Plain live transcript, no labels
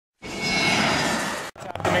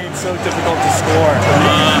remain so difficult to score?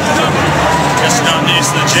 Just not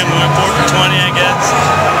used to the gym. We went 4 for 20, I guess,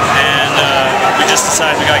 and we just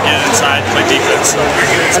decided we got to get it inside, play defense.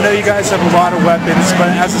 I know you guys have a lot of weapons,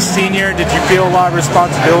 but as a senior, did you feel a lot of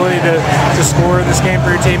responsibility to score in this game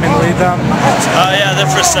for your team and lead them? Yeah, there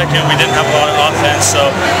for a second we didn't have a lot of offense, so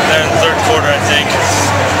there in the third quarter, I think,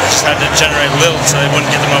 just had to generate a little so they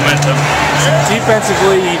wouldn't get the momentum.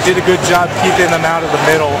 Defensively, you did a good job keeping them out of the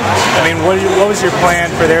middle. I mean, what was your plan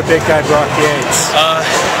for their big guy, Brock Yates?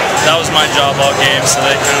 That was my job all game, so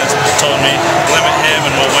they kind of told me, limit him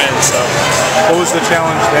and we'll win. So, what was the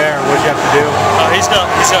challenge there? What did you have to do? He's got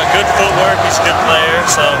good footwork, he's a good player,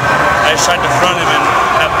 so I just tried to front him and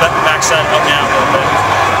have backside help me out a little bit.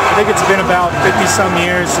 I think it's been about 50-some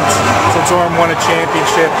years since Orem won a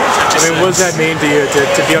championship. I mean, what does that mean to you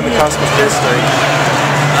to be on the cusp of history?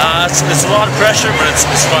 It's a lot of pressure, but it's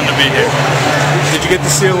fun to be here. Did you get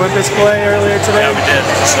to see Olympus play earlier today? Yeah, we did.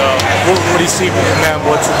 So, what do you see from them?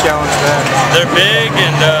 What's the challenge then? They're big,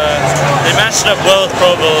 and they matched it up well with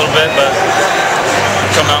Provo a little bit, but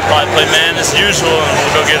come out and probably play man as usual, and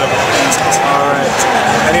we'll go get them. All right.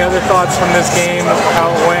 Any other thoughts from this game, how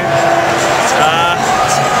it went?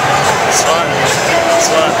 It's fun. It's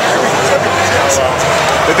fun.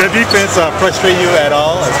 Did the defense frustrate you at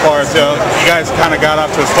all as far as you guys kind of got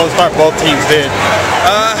off to a slow start? Both teams did.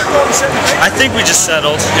 I think we just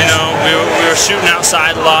settled. You know, we were shooting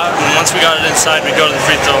outside a lot, and once we got it inside, we go to the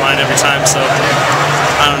free throw line every time. So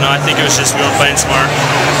I don't know. I think it was just we were playing smart.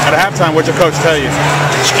 At halftime, what'd your coach tell you?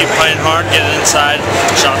 Just keep playing hard, get it inside,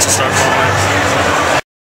 shots will start falling.